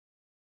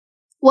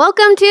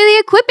Welcome to the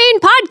Equipping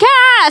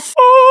Podcast!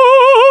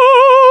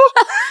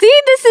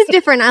 See, this is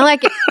different. I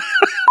like it.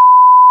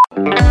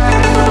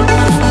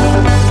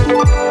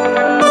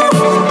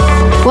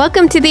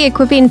 Welcome to the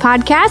Equipping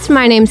Podcast.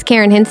 My name's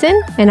Karen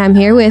Henson, and I'm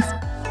here with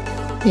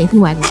Nathan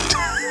Wagnon.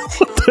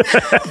 What the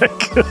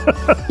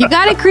heck? You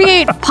gotta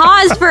create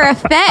pause for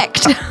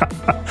effect.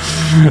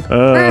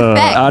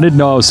 I didn't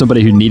know I was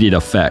somebody who needed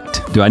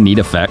effect. Do I need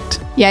effect?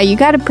 Yeah, you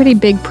got a pretty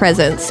big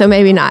presence, so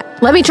maybe not.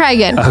 Let me try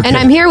again. Okay. And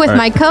I'm here with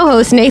my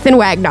co-host, Nathan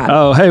Wagnon.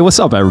 Oh, hey, what's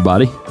up,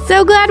 everybody?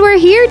 So glad we're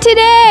here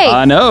today.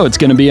 I know, it's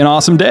going to be an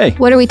awesome day.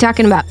 What are we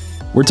talking about?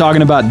 We're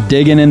talking about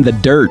digging in the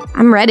dirt.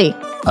 I'm ready.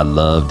 I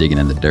love digging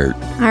in the dirt.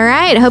 All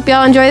right, I hope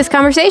y'all enjoy this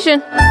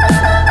conversation.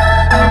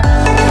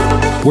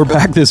 We're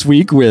back this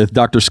week with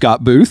Dr.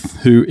 Scott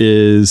Booth, who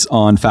is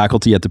on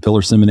faculty at the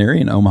Pillar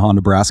Seminary in Omaha,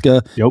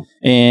 Nebraska. Yep.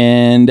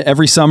 And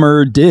every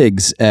summer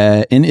digs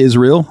in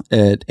Israel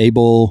at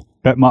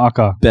Bet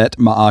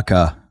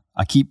Ma'aka.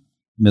 I keep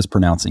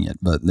mispronouncing it,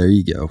 but there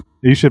you go.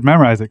 You should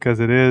memorize it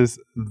because it is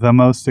the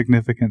most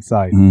significant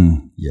site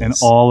yes. in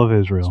all of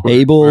Israel.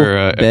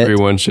 Where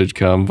everyone should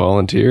come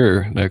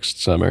volunteer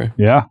next summer.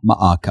 Yeah.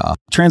 Ma'aka.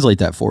 Translate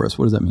that for us.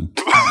 What does that mean?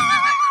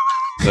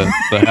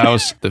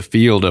 the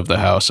field of the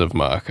house of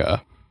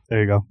Ma'aka. There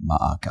you go.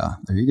 Ma'aka.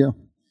 There you go.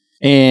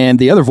 And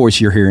the other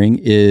voice you're hearing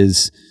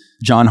is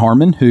John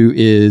Harmon, who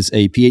is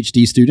a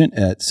PhD student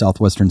at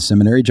Southwestern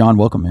Seminary. John,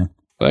 welcome, man.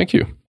 Thank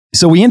you.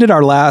 So we ended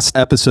our last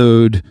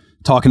episode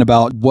talking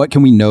about what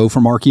can we know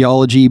from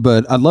archaeology,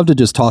 but I'd love to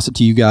just toss it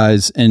to you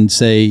guys and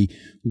say,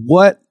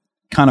 what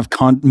kind of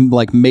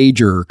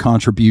major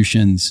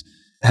contributions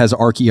has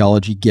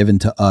archaeology given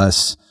to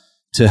us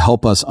to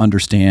help us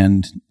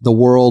understand the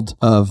world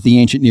of the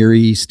ancient Near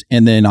East,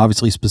 and then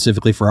obviously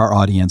specifically for our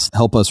audience,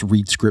 help us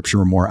read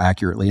scripture more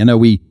accurately? I know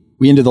we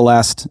ended the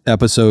last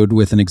episode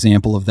with an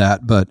example of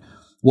that, but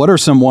what are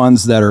some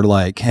ones that are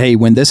like, hey,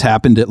 when this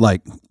happened, it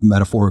like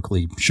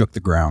metaphorically shook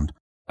the ground?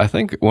 I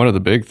think one of the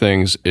big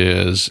things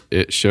is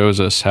it shows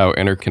us how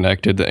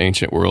interconnected the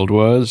ancient world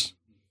was,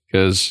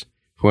 because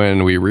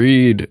when we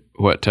read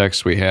what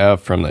texts we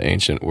have from the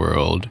ancient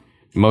world,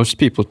 most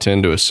people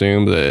tend to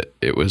assume that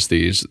it was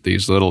these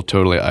little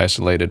totally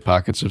isolated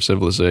pockets of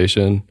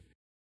civilization,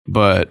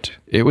 but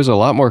it was a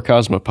lot more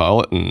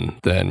cosmopolitan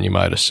than you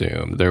might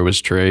assume. There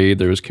was trade,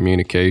 there was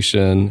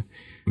communication.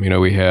 You know,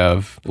 we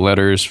have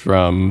letters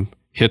from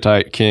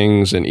Hittite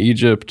kings in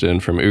Egypt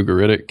and from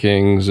Ugaritic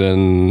kings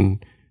in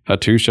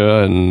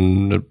Hattusha,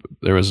 and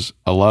there was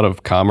a lot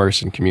of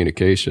commerce and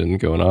communication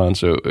going on.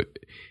 So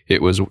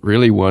it was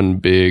really one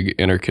big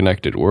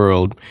interconnected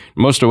world.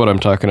 Most of what I'm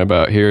talking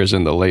about here is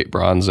in the late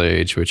Bronze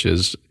Age, which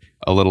is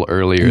a little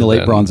earlier. The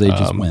late Bronze Age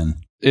is when?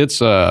 It's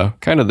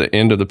kind of the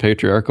end of the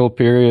patriarchal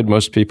period.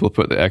 Most people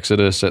put the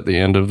Exodus at the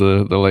end of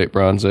the late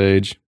Bronze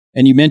Age.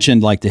 And you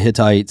mentioned like the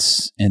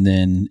Hittites and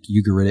then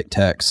Ugaritic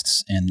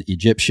texts and the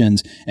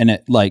Egyptians. And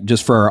it, like,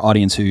 just for our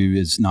audience who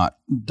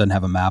doesn't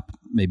have a map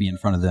maybe in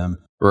front of them.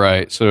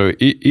 Right. So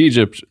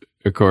Egypt,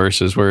 of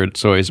course, is where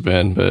it's always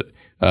been. But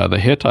the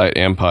Hittite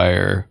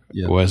Empire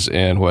was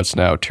in what's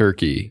now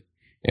Turkey.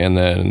 And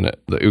then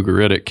the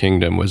Ugaritic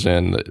Kingdom was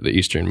in the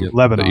Eastern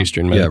Lebanon. The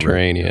Eastern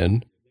Mediterranean.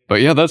 Right.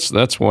 But yeah,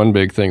 that's one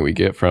big thing we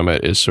get from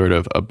it is sort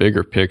of a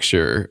bigger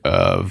picture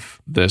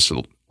of this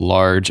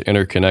large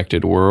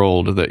interconnected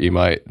world that you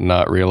might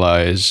not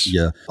realize.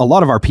 Yeah. A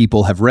lot of our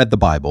people have read the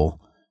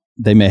Bible.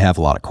 They may have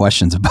a lot of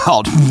questions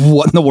about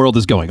what in the world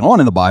is going on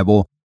in the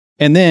Bible.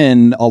 And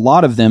then a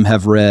lot of them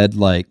have read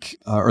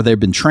or they've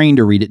been trained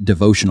to read it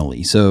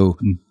devotionally. So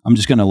I'm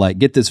just going to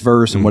get this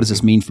verse and what does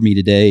this mean for me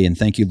today? And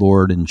thank you,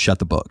 Lord, and shut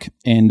the book.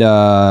 And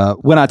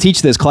when I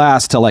teach this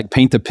class to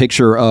paint the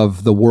picture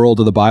of the world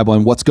of the Bible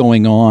and what's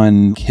going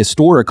on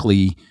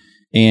historically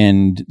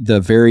and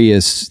the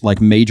various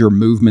major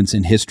movements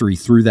in history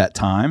through that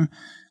time,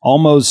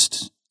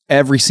 almost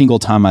every single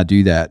time I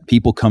do that,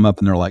 people come up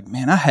and they're like,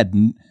 man, I had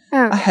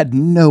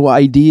no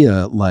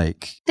idea.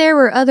 There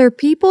were other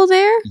people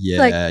there?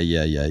 Yeah.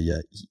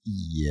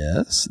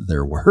 Yes,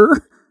 there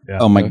were. Yeah.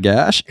 Oh my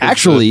gosh.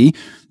 Actually,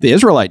 the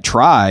Israelite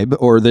tribe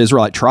or the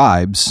Israelite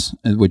tribes,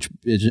 which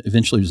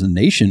eventually was a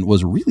nation,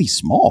 was really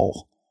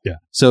small. Yeah.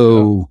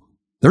 So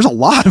there's a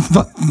lot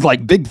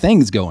of big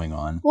things going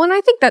on. Well, and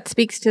I think that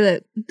speaks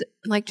to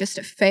just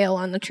a fail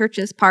on the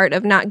church's part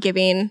of not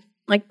giving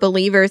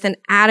believers an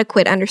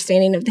adequate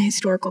understanding of the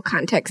historical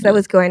context that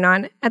was going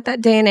on at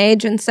that day and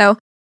age. And so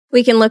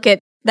we can look at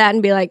that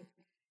and be like,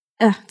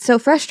 it's so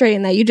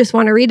frustrating that you just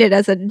want to read it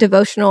as a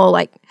devotional,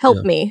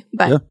 help me.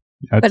 But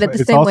but at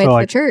the same way, it's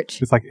the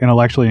church. It's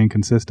intellectually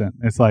inconsistent.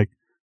 It's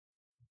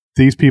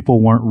these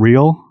people weren't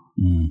real,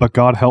 but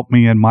God helped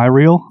me in my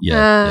real.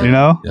 Yeah. You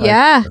know?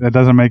 Yeah. That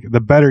doesn't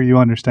the better you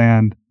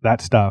understand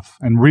that stuff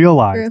and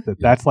realize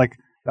that's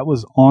that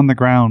was on the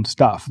ground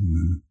stuff.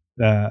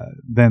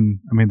 Then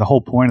the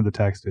whole point of the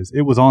text is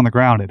it was on the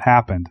ground, it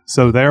happened.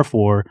 So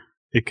therefore,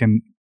 it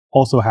can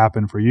also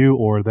happen for you,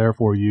 or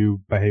therefore you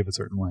behave a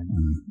certain way.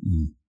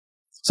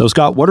 So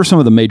Scott, what are some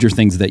of the major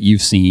things that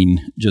you've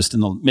seen just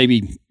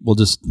maybe we'll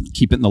just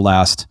keep it in the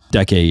last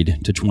decade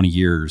to 20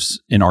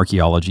 years in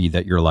archaeology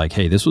that you're like,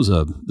 hey, this is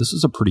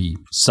a pretty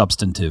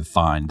substantive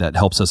find that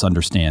helps us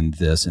understand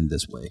this in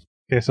this way?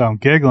 Okay, so I'm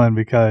giggling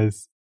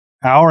because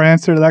our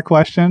answer to that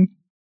question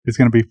is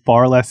going to be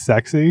far less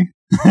sexy.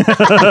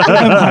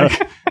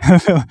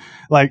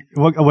 like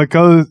what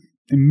goes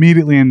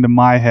immediately into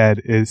my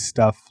head is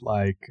stuff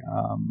like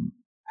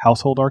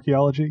household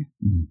archaeology.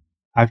 Mm.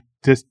 I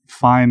just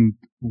find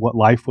what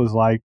life was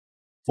like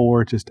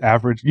for just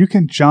average. You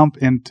can jump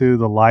into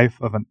the life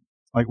of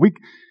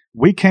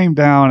we came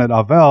down at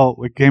Avel,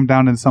 we came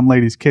down in some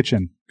lady's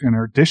kitchen and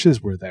her dishes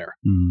were there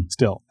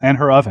still, and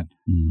her oven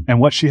and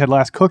what she had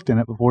last cooked in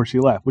it before she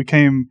left. We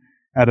came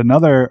at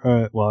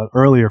another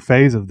earlier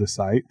phase of the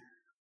site,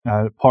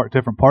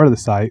 different part of the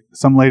site.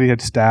 Some lady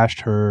had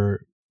stashed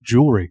her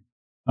jewelry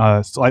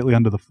slightly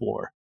under the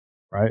floor,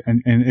 right?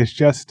 And it's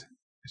just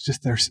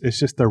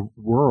their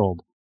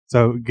world.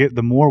 So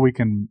the more we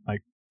can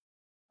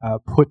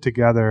put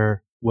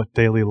together what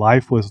daily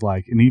life was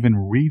like, and even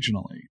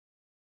regionally,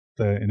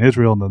 in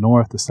Israel, in the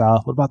north, the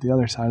south. What about the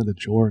other side of the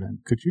Jordan?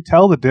 Could you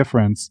tell the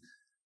difference?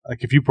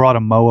 Like if you brought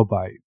a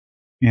Moabite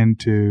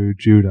into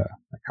Judah,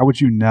 how would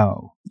you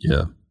know?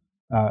 Yeah.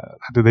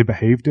 Do they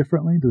behave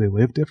differently? Do they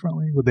live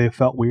differently? Would they have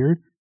felt weird?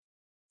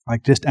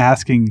 Like just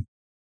asking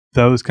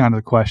those kind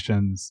of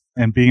questions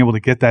and being able to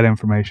get that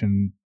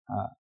information.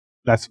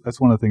 That's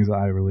one of the things that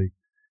I really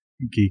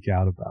geek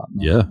out about.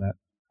 Yeah.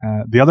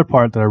 The other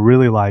part that I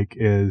really like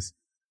is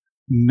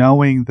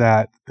knowing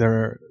that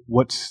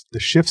what's the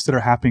shifts that are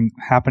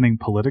happening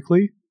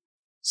politically.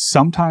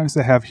 Sometimes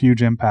they have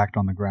huge impact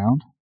on the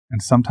ground,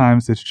 and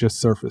sometimes it's just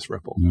surface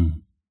ripple.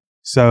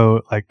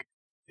 So,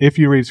 if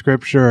you read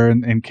scripture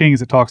in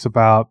Kings, it talks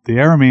about the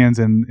Arameans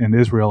in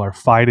Israel are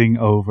fighting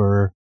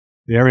over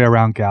the area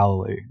around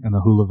Galilee and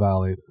the Hula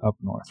Valley up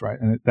north, right?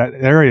 And that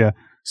area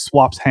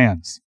swaps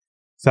hands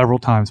several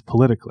times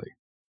politically.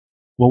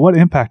 Well, what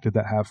impact did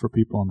that have for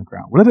people on the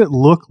ground? What did it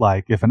look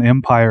like if an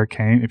empire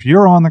came? If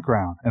you're on the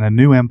ground and a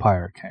new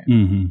empire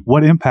came,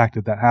 what impact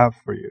did that have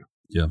for you?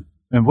 Yeah.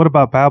 And what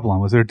about Babylon?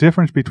 Was there a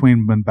difference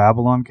between when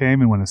Babylon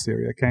came and when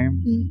Assyria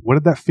came? Mm-hmm. What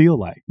did that feel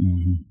like?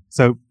 Mm-hmm.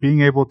 So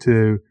being able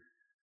to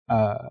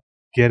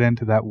get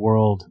into that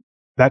world,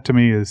 that to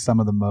me is some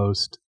of the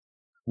most,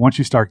 once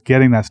you start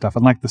getting that stuff,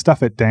 and like the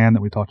stuff at Dan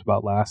that we talked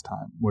about last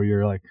time, where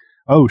you're like,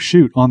 oh,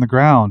 shoot, on the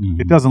ground,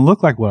 it doesn't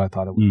look like what I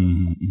thought it would.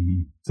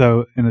 Mm-hmm.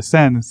 So in a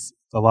sense,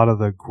 a lot of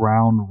the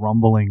ground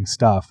rumbling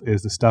stuff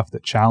is the stuff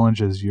that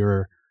challenges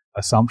your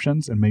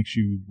assumptions and makes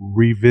you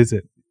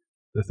revisit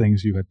the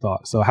things you had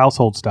thought. So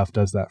household stuff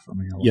does that for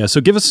me a lot. Yeah, so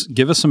give us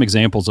some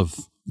examples of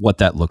what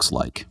that looks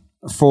like.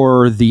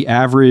 For the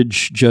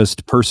average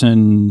just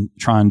person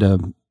trying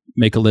to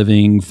make a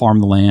living, farm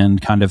the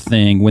land kind of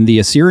thing, when the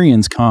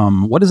Assyrians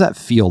come, what does that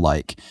feel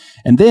like?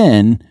 And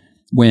then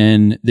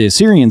when the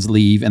Assyrians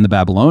leave and the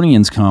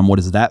Babylonians come, what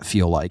does that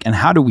feel like? And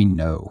how do we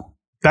know?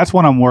 That's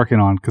what I'm working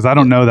on, because I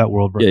don't know that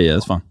world very well. Yeah,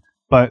 that's fine.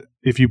 But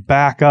if you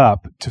back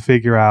up to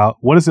figure out,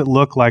 what does it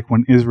look like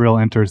when Israel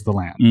enters the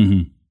land?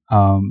 Mm-hmm.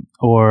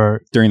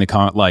 Or during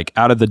the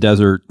out of the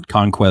desert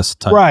conquest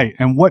type. Right.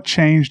 And what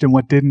changed and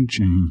what didn't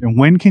change. Mm-hmm. And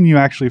when can you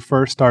actually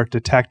first start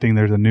detecting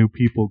there's a new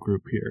people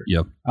group here?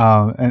 Yep.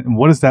 And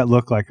what does that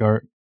look like?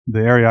 Or the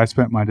area I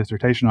spent my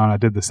dissertation on, I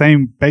did the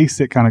same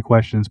basic kind of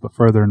questions, but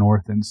further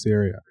north in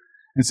Syria.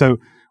 And so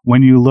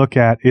when you look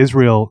at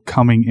Israel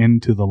coming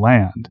into the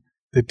land,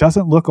 it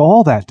doesn't look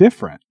all that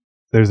different.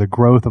 There's a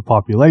growth of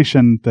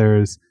population.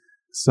 There's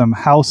some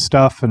house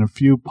stuff and a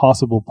few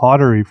possible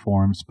pottery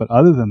forms, but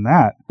other than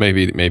that,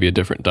 maybe a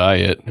different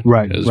diet,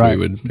 right? As we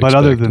would but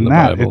other than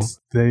that, Bible. It's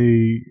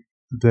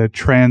the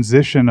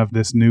transition of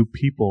this new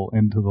people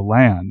into the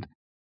land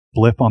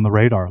blip on the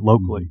radar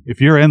locally. Mm-hmm.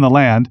 If you're in the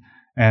land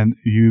and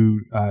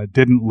you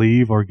didn't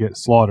leave or get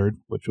slaughtered,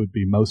 which would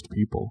be most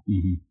people,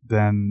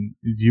 then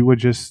you would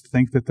just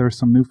think that there's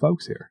some new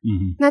folks here.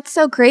 Mm-hmm. That's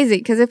so crazy,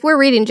 because if we're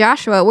reading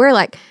Joshua, we're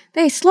like,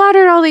 they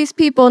slaughtered all these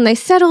people and they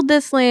settled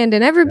this land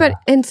and everybody,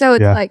 and so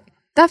it's like,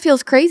 that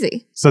feels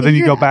crazy. So then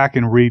you go back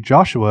and read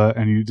Joshua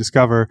and you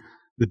discover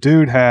the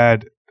dude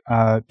had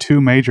 2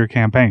 major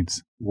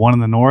campaigns, one in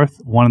the north,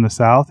 one in the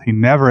south. He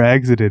never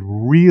exited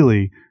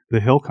really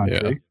the hill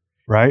country,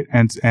 right?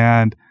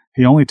 And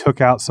he only took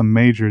out some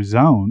major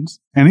zones.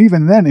 And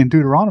even then in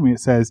Deuteronomy, it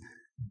says,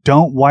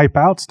 don't wipe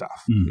out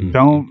stuff.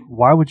 Mm-hmm.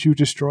 Why would you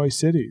destroy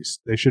cities?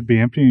 They should be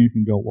empty and you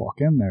can go walk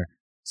in there.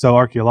 So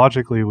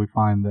archaeologically, we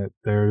find that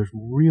there's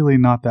really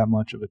not that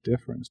much of a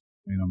difference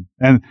between them.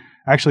 And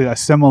actually, a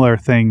similar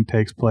thing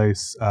takes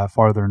place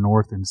farther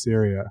north in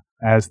Syria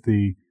as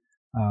the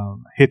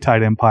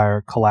Hittite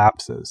Empire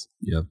collapses.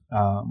 Yep.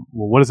 Well,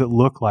 what does it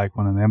look like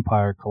when an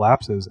empire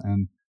collapses?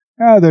 And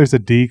there's a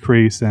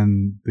decrease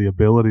in the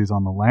abilities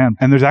on the land.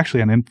 And there's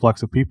actually an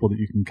influx of people that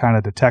you can kind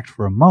of detect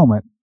for a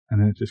moment, and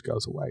then it just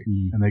goes away,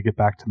 and they get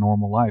back to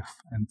normal life.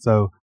 And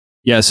so...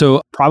 Yeah,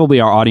 so probably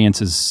our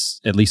audience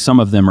is, at least some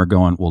of them are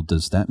going, well,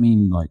 does that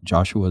mean like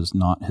Joshua is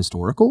not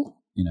historical?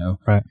 you know?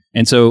 Right.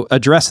 And so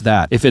address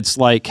that. If it's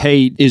like,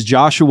 hey, is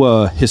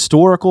Joshua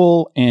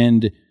historical?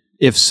 And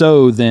if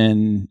so,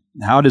 then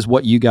how does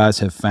what you guys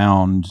have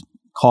found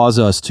cause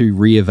us to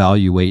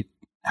reevaluate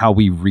how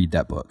we read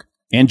that book?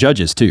 And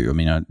Judges too. I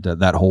mean,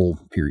 that whole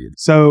period.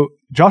 So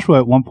Joshua,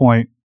 at one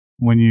point,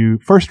 when you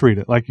first read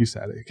it, like you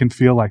said, it can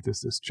feel like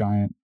this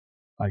giant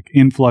like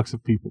influx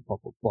of people, blah,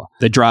 blah, blah.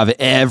 They drive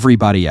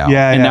everybody out.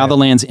 Yeah, and yeah, now the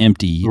land's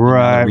empty.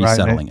 Right, and they're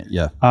resettling it.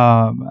 Yeah.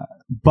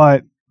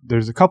 But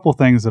there's a couple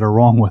things that are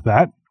wrong with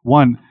that.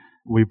 One,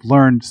 we've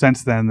learned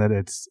since then that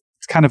it's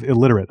kind of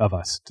illiterate of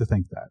us to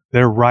think that.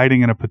 They're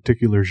writing in a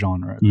particular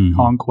genre,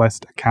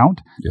 conquest account,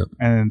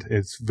 and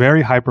it's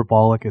very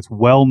hyperbolic. It's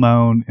well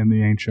known in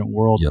the ancient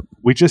world.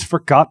 We just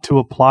forgot to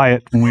apply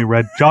it when we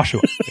read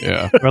Joshua.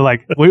 We're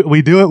like,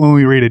 we do it when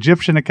we read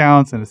Egyptian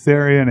accounts and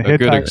Assyrian and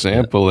Hittite. A good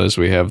example is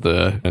we have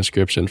the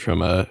inscription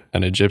from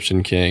an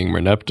Egyptian king,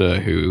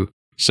 Merneptah, who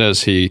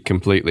says he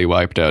completely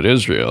wiped out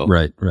Israel.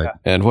 Right.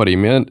 And what he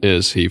meant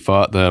is he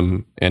fought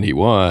them and he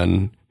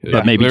won.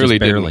 But maybe clearly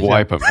just barely. didn't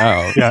wipe him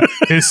out.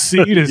 His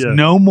seed is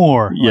no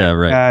more.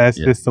 That's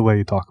just the way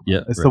you talk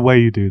about it. It's the way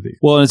you do these.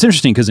 Well, and it's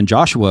interesting because in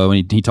Joshua,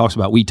 when he talks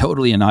about we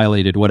totally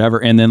annihilated whatever,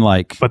 and then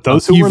like but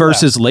those a few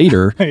verses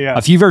later,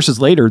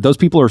 those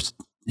people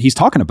he's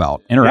talking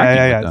about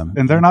interacting with them.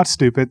 And they're not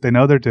stupid. They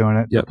know they're doing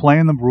it. They're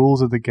playing the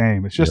rules of the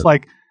game. It's just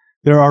like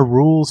there are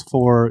rules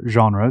for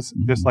genres,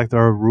 just like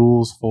there are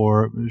rules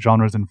for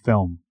genres in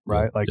film,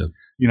 right?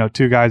 You know,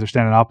 two guys are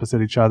standing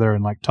opposite each other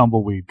and like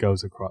tumbleweed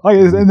goes across. Like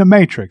in the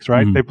Matrix,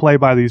 right? They play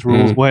by these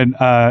rules. When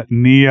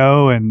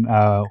Neo and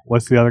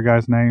what's the other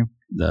guy's name?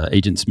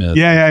 Agent Smith.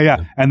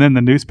 Yeah. And then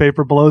the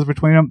newspaper blows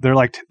between them.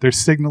 They're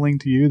signaling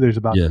to you there's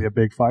about to be a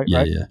big fight,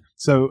 right?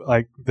 So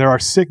like there are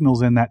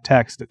signals in that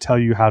text that tell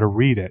you how to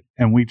read it,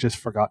 and we just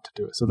forgot to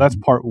do it. So that's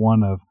part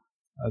one of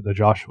the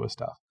Joshua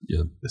stuff.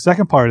 The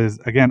second part is,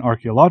 again,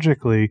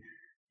 archaeologically,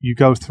 you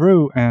go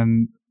through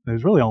and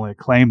there's really only a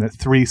claim that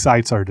 3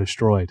 sites are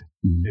destroyed.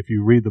 If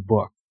you read the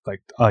book,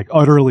 like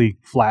utterly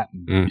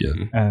flattened.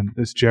 And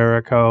it's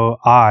Jericho,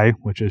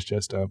 which is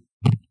just of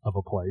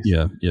a place.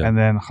 And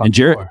then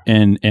Hatzor.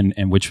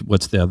 And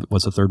what's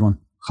the third one?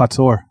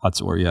 Hatzor,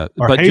 yeah.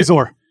 Or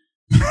Hazor.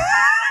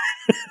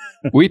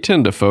 We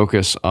tend to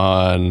focus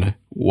on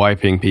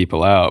wiping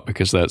people out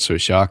because that's so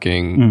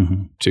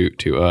shocking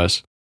to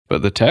us.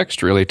 But the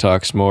text really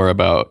talks more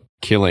about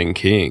killing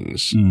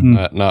kings,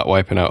 not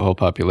wiping out whole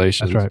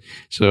populations. That's right.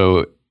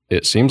 So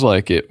it seems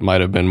like it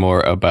might have been more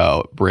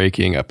about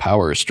breaking a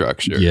power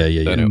structure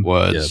than it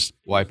was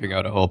wiping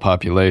out a whole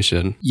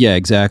population. Yeah,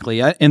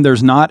 exactly. And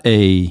there's not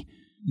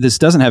this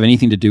doesn't have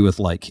anything to do with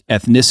like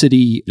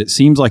ethnicity. It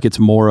seems like it's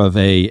more of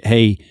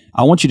hey,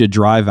 I want you to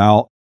drive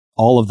out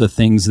all of the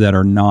things that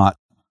are not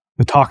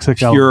the toxic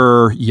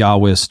pure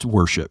Yahwist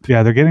worship.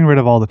 Yeah, they're getting rid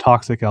of all the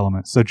toxic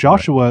elements. So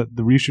Joshua,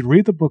 you should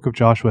read the book of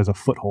Joshua as a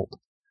foothold.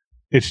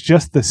 It's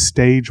just the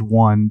stage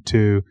one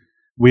to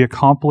we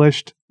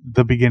accomplished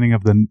the beginning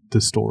of the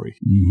story,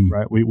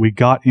 right? We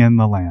got in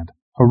the land.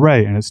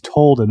 Hooray. And it's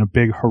told in a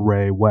big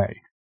hooray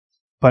way.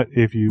 But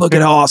if you look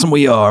at how awesome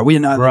we are, we're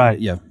not right.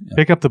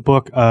 Pick up the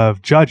book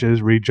of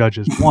Judges, read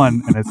Judges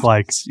 1, and it's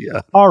like,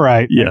 all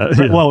right.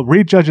 Well,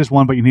 read Judges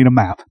 1, but you need a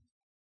map.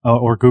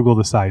 Or Google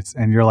the sites,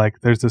 and you're like,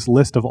 there's this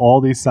list of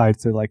all these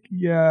sites. They're like,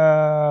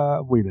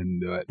 we didn't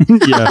do it.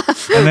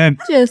 And then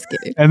just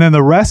kidding. And then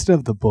the rest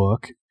of the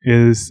book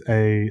is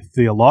a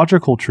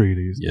theological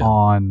treatise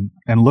on,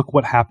 and look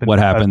what happens. What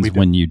happens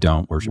when you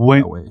don't worship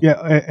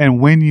Yahweh. And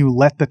when you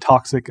let the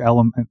toxic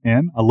element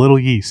in, a little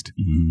yeast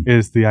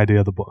is the idea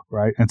of the book,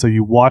 right? And so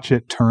you watch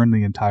it turn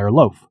the entire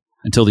loaf.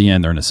 Until the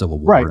end, they're in a civil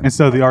war. Right. And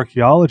so the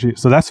archaeology,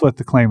 so that's what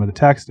the claim of the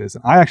text is.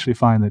 And I actually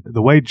find that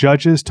the way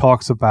Judges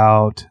talks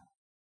about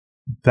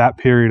that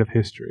period of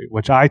history,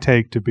 which I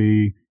take to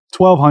be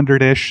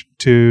 1200-ish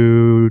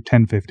to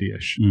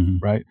 1050-ish,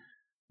 right?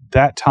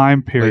 That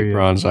time period. Late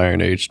Bronze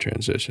Iron Age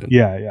transition.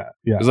 Yeah.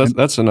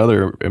 That's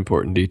another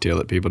important detail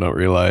that people don't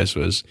realize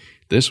was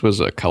this was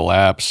a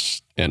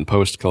collapse and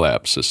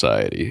post-collapse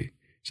society.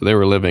 So they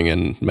were living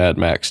in Mad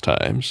Max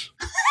times.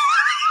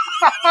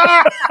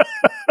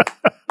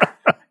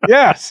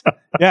 Yes.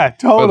 Yeah,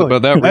 totally.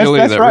 But that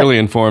really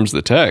informs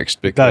the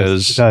text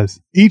because it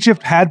does.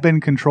 Egypt had been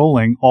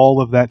controlling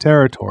all of that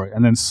territory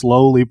and then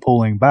slowly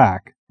pulling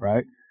back,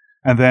 right?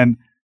 And then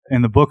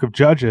in the book of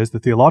Judges, the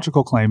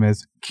theological claim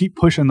is keep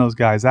pushing those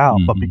guys out.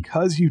 But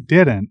because you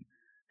didn't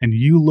and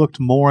you looked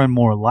more and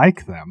more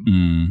like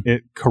them,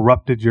 it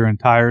corrupted your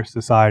entire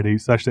society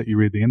such that you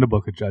read the end of the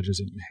book of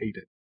Judges and you hate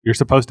it. You're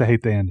supposed to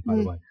hate the end, by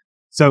the way.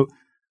 So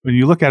when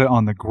you look at it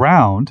on the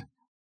ground,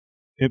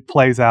 it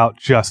plays out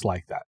just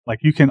like that. Like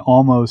you can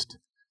almost,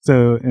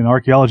 so in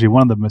archaeology,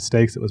 one of the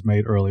mistakes that was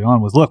made early on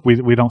was, look,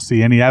 we don't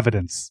see any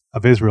evidence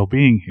of Israel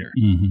being here.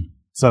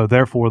 So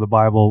therefore the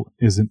Bible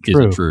isn't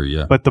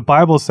true. But the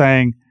Bible's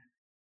saying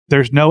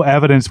there's no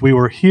evidence we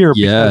were here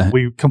because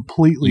we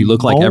completely you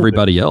look like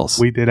everybody else.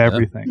 We did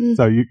everything.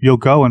 So you'll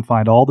go and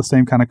find all the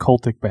same kind of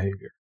cultic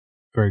behavior,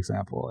 for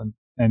example.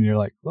 And you're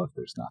like, look,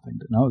 there's nothing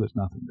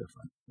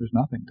different. There's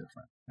nothing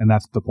different. And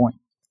that's the point.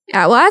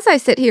 Yeah, well, as I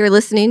sit here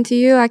listening to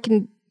you, I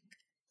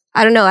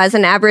don't know, as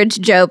an average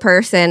Joe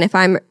person, if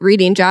I'm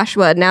reading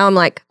Joshua, now I'm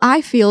like,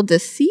 I feel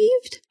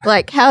deceived.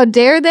 Like, how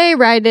dare they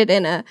write it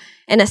in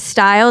a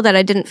style that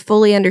I didn't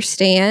fully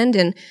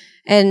understand,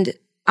 and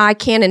I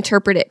can't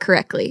interpret it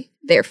correctly,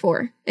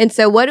 therefore. And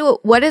so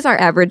what does our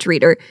average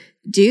reader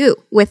do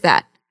with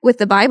that, with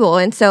the Bible?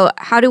 And so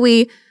how do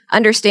we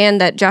understand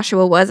that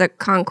Joshua was a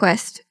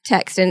conquest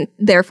text and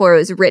therefore it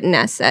was written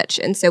as such,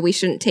 and so we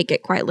shouldn't take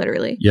it quite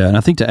literally? Yeah, and I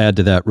think to add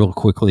to that real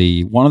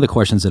quickly, one of the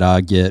questions that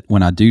I get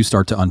when I do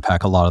start to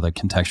unpack a lot of the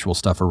contextual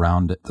stuff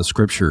around the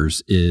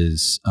scriptures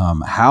is,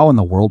 how in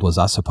the world was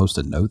I supposed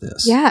to know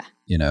this? Yeah.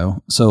 You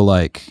know? So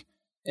like,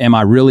 am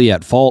I really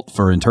at fault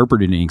for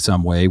interpreting it in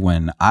some way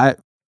when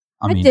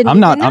I'm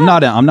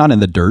not in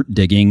the dirt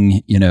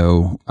digging,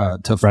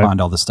 to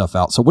find all this stuff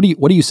out. So what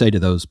do you say to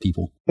those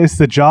people? It's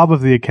the job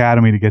of the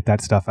academy to get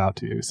that stuff out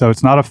to you. So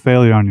it's not a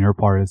failure on your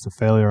part. It's a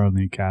failure on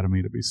the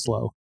academy to be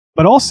slow.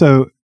 But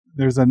also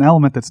there's an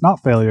element that's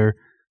not failure,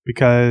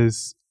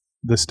 because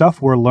the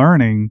stuff we're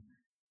learning,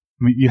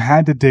 I mean, you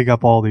had to dig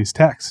up all these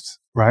texts,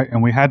 right?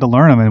 And we had to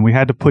learn them, and we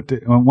had to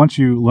once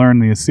you learn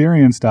the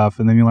Assyrian stuff,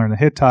 and then you learn the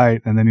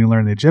Hittite, and then you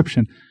learn the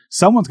Egyptian,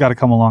 someone's got to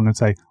come along and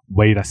say,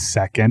 wait a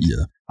second.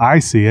 Yeah. I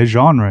see a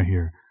genre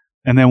here.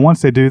 And then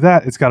once they do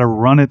that, it's got to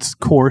run its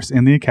course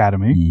in the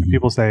academy. Mm-hmm.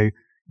 People say,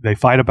 they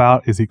fight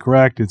about, is he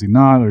correct? Is he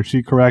not? Or is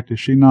she correct? Is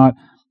she not?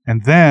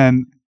 And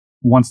then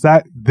once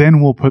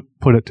then we'll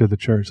put it to the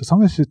church. So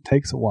sometimes it just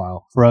takes a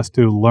while for us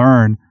to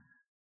learn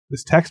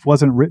this text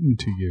wasn't written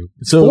to you.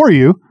 It's for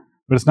you,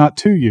 but it's not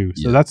to you.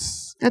 So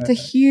that's a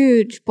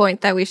huge point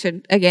that we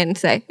should, again,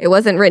 say. It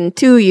wasn't written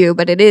to you,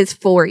 but it is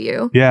for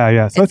you.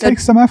 Yeah. So it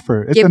takes some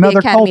effort. It's give another the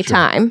academy culture.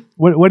 Time.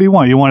 What do you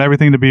want? You want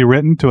everything to be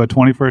written to a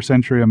 21st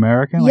century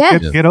American?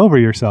 Like, get over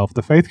yourself.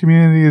 The faith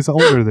community is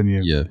older than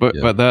you. Yeah.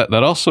 But that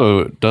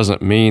also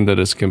doesn't mean that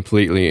it's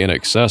completely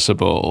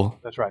inaccessible.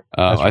 That's right.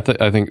 I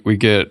think we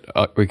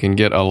can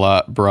get a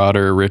lot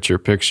broader, richer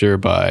picture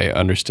by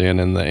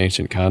understanding the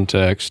ancient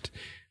context.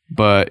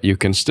 But you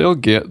can still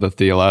get the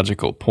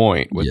theological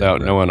point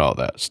without knowing all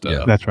that stuff.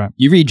 Yeah. That's right.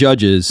 You read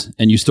Judges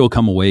and you still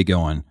come away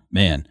going,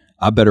 man,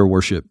 I better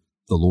worship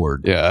the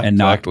Lord. Yeah, and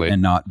exactly.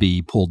 not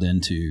be pulled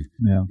into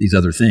these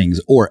other things,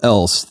 or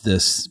else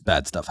this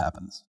bad stuff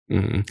happens.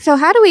 Mm-hmm. So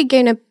how do we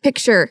gain a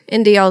picture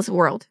into y'all's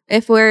world?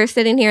 If we're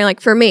sitting here,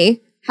 like for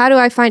me, how do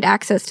I find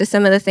access to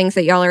some of the things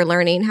that y'all are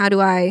learning? How do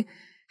I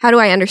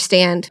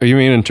understand? You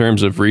mean in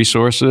terms of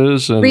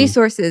resources?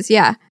 Resources,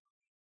 yeah.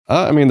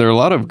 There are a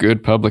lot of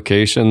good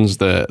publications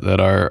that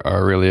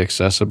are really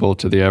accessible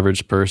to the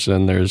average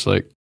person. There's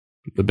like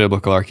The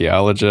Biblical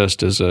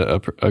Archaeologist is a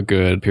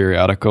good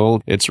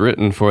periodical. It's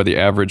written for the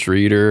average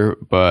reader,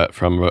 but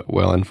from a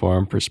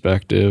well-informed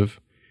perspective.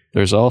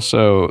 There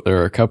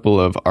are a couple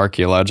of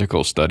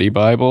archaeological study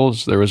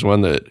Bibles. There was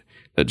one that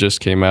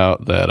just came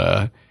out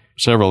that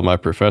several of my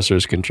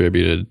professors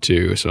contributed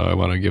to, so I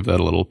want to give that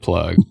a little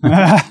plug.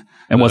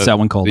 And what's that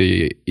one called?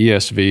 The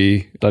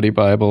ESV Study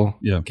Bible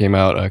came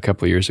out a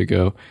couple of years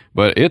ago.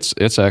 But it's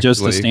actually...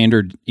 Just the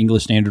standard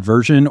English Standard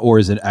Version, or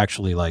is it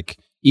actually like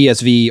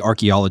ESV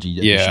Archaeology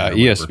Edition?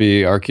 Yeah,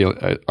 ESV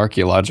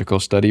Archaeological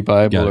Study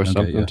Bible or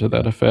something to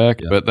that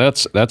effect. Yeah. But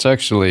that's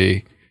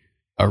actually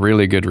a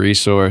really good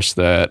resource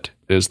that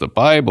is the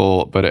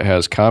Bible, but it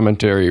has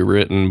commentary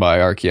written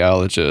by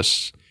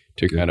archaeologists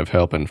to kind of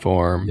help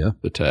inform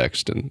the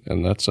text.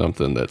 And that's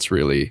something that's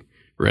really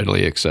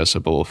readily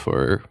accessible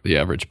for the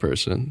average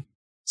person.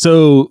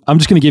 So I'm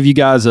just going to give you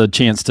guys a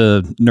chance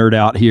to nerd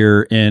out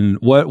here. And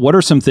what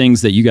are some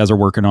things that you guys are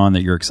working on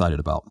that you're excited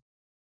about?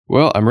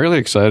 Well, I'm really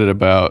excited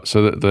about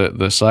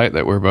the site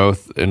that we're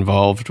both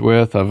involved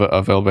with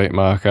of El Beit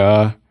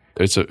Ma'akah.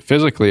 It's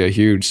physically a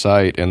huge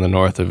site in the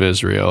north of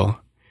Israel,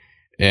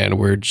 and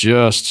we're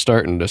just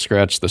starting to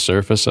scratch the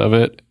surface of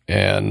it.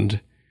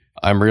 And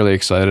I'm really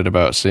excited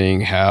about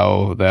seeing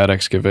how that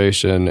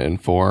excavation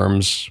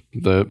informs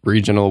the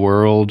regional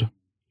world.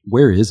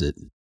 Where is it?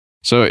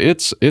 So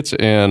it's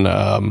in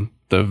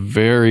the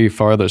very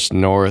farthest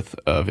north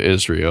of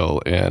Israel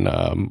in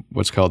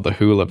what's called the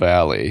Hula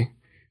Valley.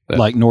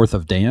 Like north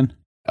of Dan?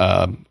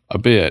 A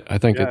bit. I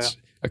think it's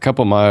a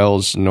couple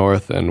miles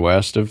north and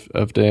west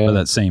of Dan. Oh,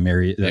 that same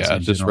area.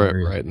 Just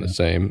right in the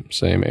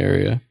same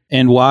area.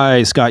 And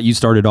why, Scott, you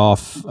started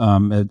off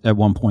at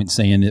one point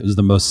saying it was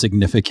the most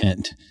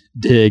significant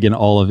dig in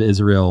all of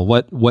Israel.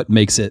 What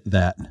makes it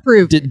that?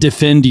 Prove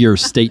defend your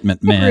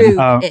statement,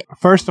 man.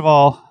 First of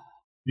all,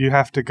 you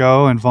have to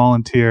go and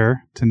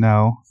volunteer to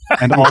know.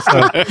 And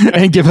also...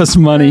 and give us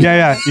money.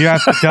 Yeah. You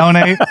have to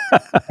donate,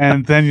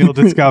 and then you'll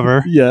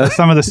discover.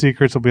 Some of the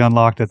secrets will be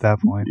unlocked at that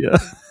point. Yeah,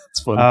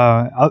 it's funny.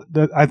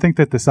 I think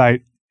that the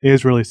site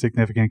is really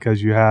significant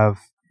because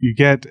you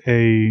get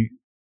a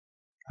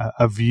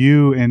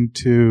view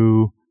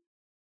into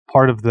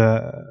part of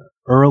the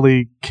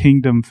early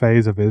kingdom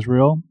phase of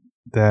Israel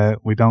that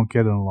we don't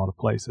get in a lot of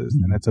places.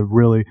 Mm-hmm. And it's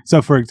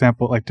so for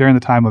example, like during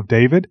the time of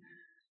David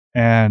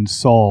and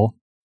Saul,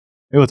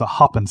 it was a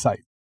hopping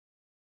site,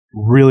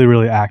 really,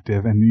 really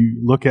active. And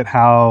you look at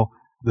how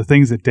the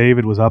things that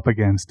David was up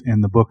against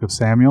in the book of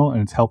Samuel,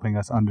 and it's helping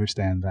us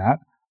understand that.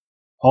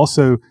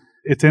 Also,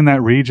 it's in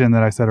that region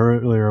that I said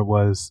earlier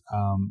was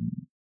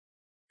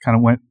kind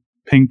of went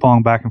ping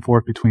pong back and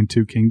forth between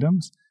two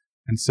kingdoms.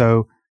 And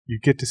so you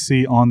get to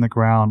see on the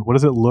ground, what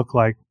does it look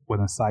like when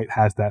a site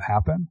has that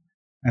happen?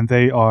 And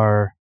they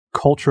are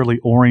culturally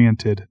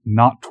oriented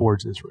not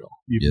towards Israel,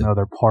 even though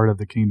they're part of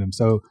the kingdom.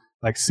 So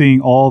like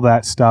seeing all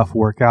that stuff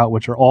work out,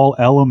 which are all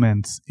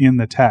elements in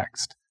the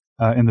text,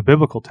 in the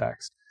biblical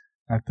text,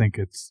 I think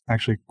it's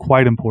actually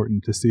quite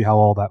important to see how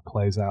all that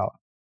plays out.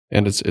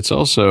 And it's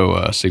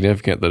also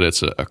significant that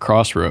it's a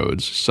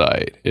crossroads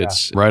site.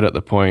 It's right at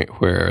the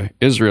point where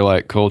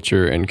Israelite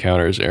culture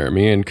encounters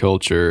Aramean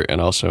culture and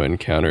also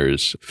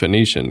encounters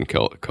Phoenician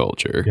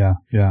culture.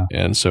 Yeah.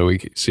 And so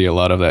we see a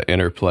lot of that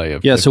interplay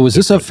of so was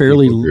this a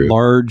fairly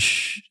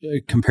large,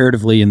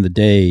 comparatively in the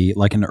day,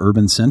 like an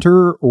urban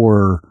center,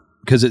 or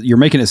because you're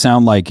making it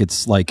sound like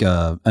it's like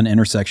an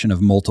intersection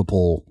of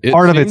multiple.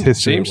 Part of its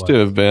history seems to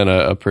have been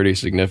a pretty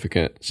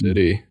significant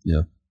city.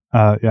 Yeah.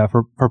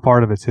 For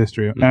part of its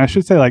history. And I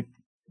should say, like,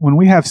 when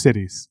we have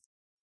cities,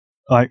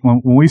 like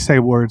when we say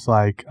words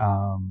like,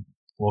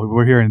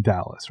 we're here in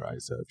Dallas, right?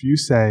 So if you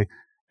say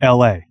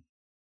LA,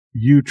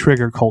 you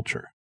trigger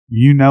culture.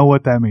 You know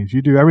what that means.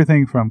 You do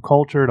everything from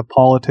culture to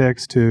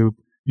politics to,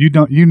 you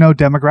know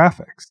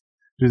demographics.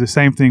 Do the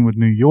same thing with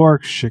New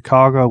York,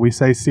 Chicago. We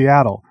say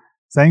Seattle.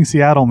 Saying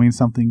Seattle means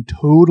something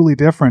totally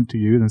different to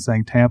you than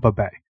saying Tampa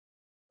Bay,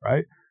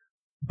 right?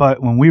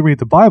 But when we read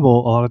the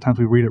Bible, a lot of times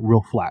we read it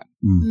real flat.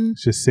 Mm-hmm.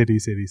 It's just city.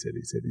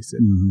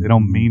 Mm-hmm. They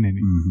don't mean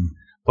anything. Mm-hmm.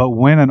 But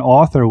when an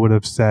author would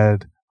have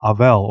said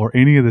Avel or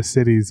any of the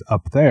cities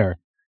up there,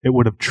 it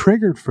would have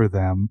triggered for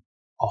them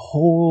a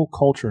whole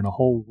culture and a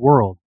whole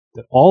world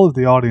that all of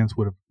the audience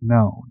would have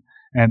known.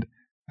 And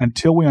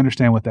until we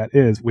understand what that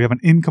is, we have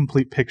an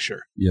incomplete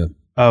picture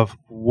of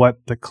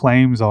what the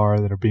claims are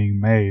that are being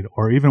made,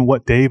 or even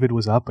what David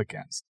was up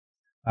against.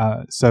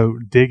 So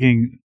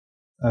digging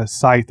a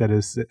site that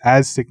is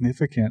as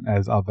significant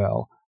as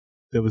Avel,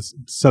 that was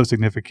so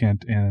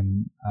significant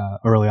in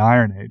early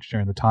Iron Age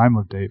during the time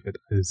of David,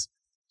 is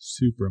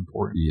super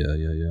important.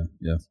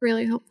 Yeah. It's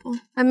really helpful.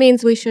 That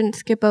means we shouldn't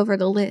skip over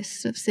the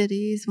list of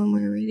cities when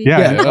we're reading.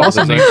 It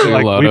also means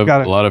like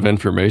a lot of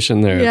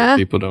information there that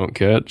people don't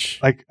catch.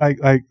 Like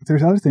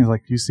there's other things,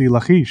 like you see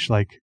Lachish,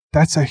 like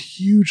that's a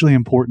hugely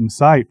important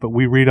site, but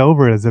we read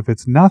over it as if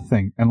it's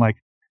nothing, and like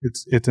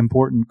it's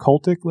important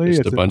cultically.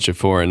 It's a bunch of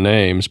foreign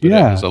names, but it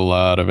has a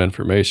lot of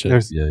information.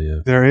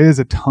 There is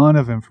a ton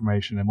of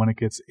information, and when it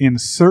gets in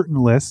certain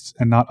lists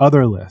and not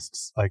other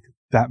lists, like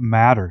that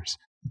matters.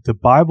 The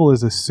Bible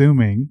is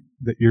assuming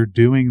that you're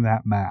doing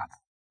that math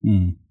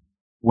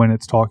when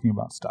it's talking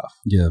about stuff.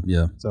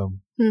 Yeah. So.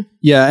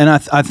 Yeah, and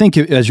I think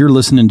as you're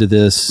listening to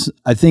this,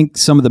 I think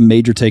some of the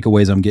major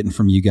takeaways I'm getting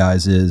from you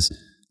guys is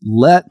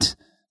let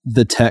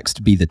the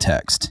text be the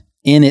text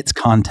in its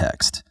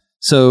context.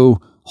 So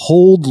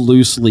hold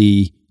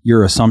loosely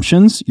your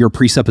assumptions, your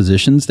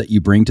presuppositions that you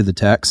bring to the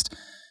text.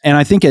 And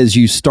I think as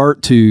you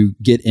start to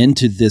get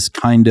into this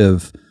kind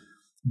of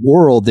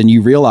world, then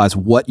you realize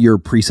what your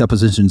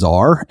presuppositions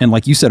are. And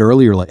like you said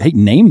earlier, like, hey,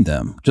 name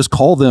them. Just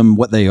call them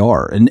what they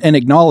are and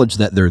acknowledge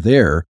that they're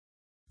there.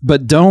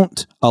 But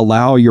don't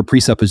allow your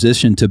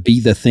presupposition to be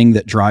the thing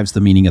that drives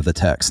the meaning of the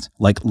text.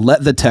 Like,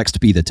 let the text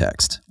be the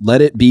text.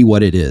 Let it be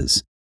what it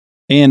is.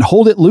 And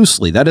hold it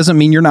loosely. That doesn't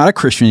mean you're not a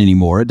Christian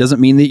anymore. It doesn't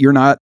mean that you're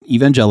not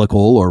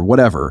evangelical or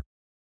whatever.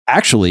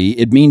 Actually,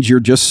 it means you're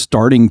just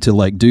starting to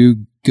like do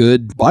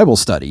good Bible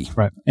study.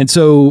 Right. And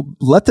so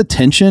let the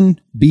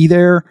tension be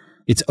there.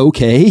 It's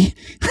okay.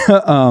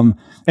 And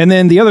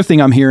then the other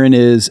thing I'm hearing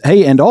is,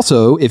 hey, and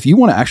also if you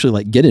want to actually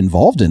like get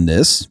involved in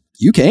this,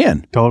 you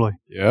can. Totally.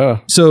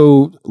 Yeah.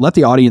 So let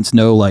the audience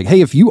know, like,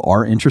 hey, if you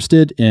are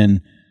interested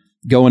in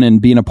going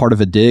and being a part of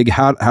a dig,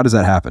 how does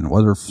that happen?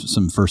 What are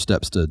some first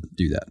steps to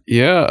do that?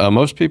 Yeah,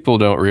 most people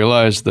don't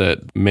realize that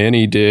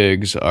many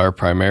digs are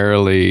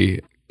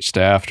primarily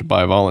staffed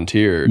by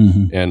volunteers,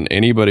 and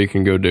anybody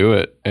can go do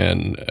it,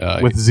 and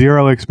with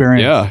zero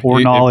experience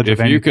or knowledge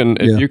of anything.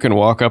 If you can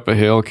walk up a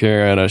hill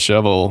carrying a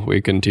shovel, we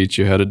can teach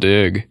you how to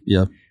dig.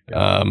 Yeah.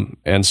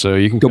 And so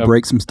you can go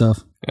break some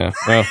stuff. Yeah.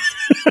 Well,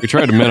 we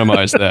try to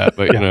minimize that,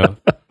 but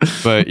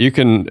but you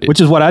can,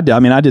 which is what I did. I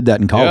mean, I did that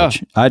in college.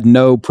 Yeah. I had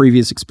no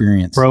previous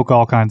experience. Broke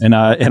all kinds. And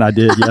I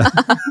did. Yeah.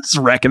 It's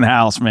wrecking the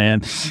house,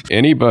 man.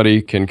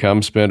 Anybody can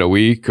come spend a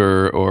week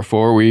or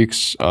 4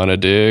 weeks on a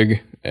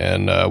dig,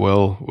 and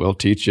we'll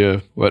teach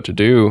you what to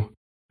do.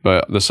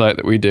 But the site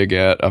that we dig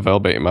at,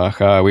 Avel Beit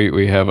Macha,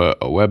 we have a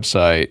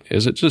website.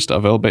 Is it just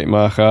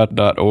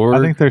avelbeitmacha.org? I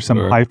think there's some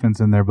hyphens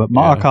in there, but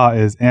Macha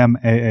is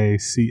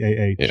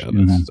M-A-A-C-A-H.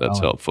 Yeah, that's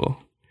helpful.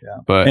 Yeah.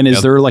 But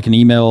is there like an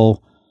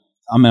email?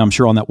 I mean, I'm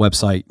sure on that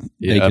website.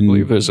 I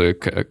believe there's a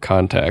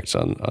contacts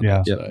on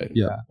that site.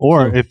 Yeah.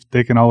 Or if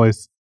they can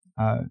always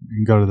you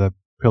can go to the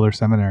Pillar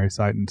Seminary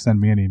site and send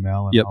me an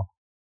email, and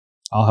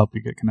I'll help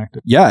you get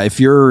connected. Yeah, if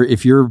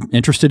you're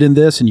interested in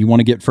this and you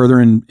want to get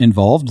further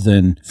involved,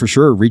 then for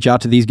sure reach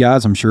out to these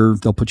guys. I'm sure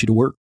they'll put you to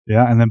work.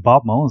 Yeah, and then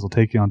Bob Mullins will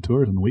take you on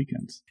tours on the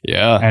weekends.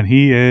 Yeah. And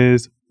he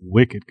is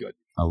wicked good.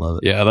 I love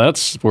it. Yeah,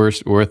 that's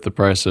worth the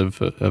price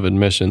of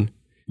admission.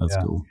 That's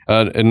cool.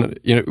 And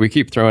we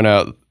keep throwing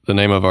out the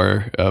name of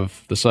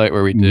the site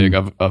where we dig,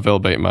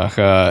 Avel Beit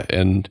Macha,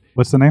 and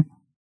what's the name?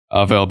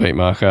 Avel Beit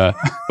Macha.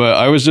 But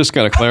I was just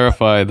going to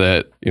clarify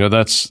that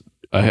that's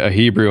a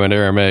Hebrew and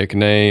Aramaic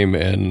name,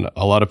 and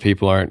a lot of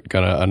people aren't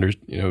going to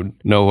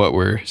know what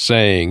we're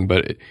saying.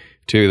 But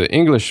to the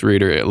English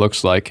reader, it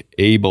looks like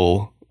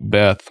Abel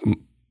Beth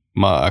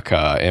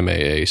Ma'akah,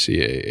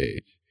 Maacah.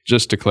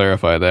 Just to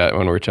clarify that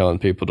when we're telling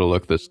people to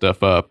look this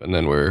stuff up, and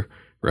then we're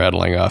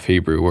rattling off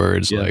Hebrew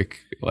words like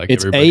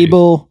it's everybody.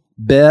 Abel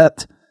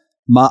Beth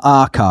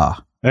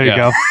Ma'akah. There you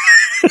go.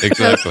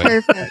 Exactly.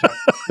 Perfect.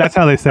 That's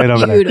how they say it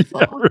over Beautiful.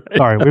 there.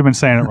 Sorry, we've been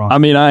saying it wrong. I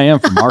mean, I am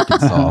from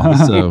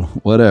Arkansas, so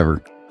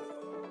whatever.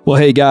 Well,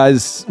 hey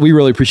guys, we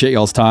really appreciate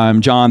y'all's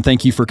time. John,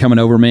 thank you for coming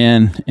over,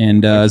 man.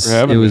 And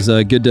it was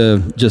good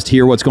to just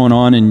hear what's going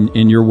on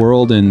in your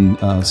world. And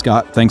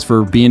Scott, thanks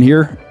for being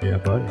here. Yeah,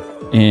 buddy.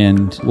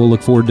 And we'll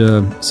look forward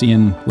to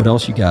seeing what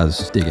else you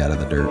guys dig out of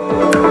the dirt.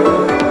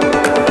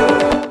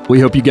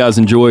 We hope you guys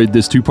enjoyed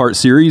this 2-part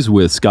series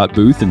with Scott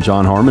Booth and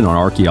John Harmon on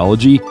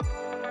archaeology.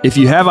 If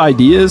you have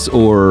ideas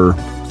or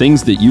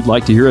things that you'd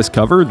like to hear us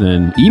cover,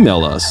 then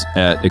email us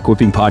at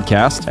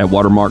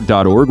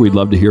equippingpodcast@watermark.org. We'd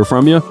love to hear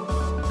from you.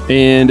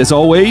 And as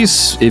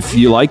always, if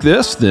you like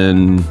this,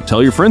 then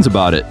tell your friends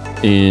about it.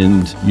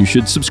 And you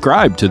should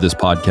subscribe to this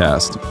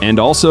podcast. And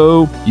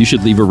also, you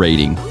should leave a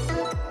rating.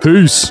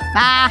 Peace.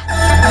 Bye.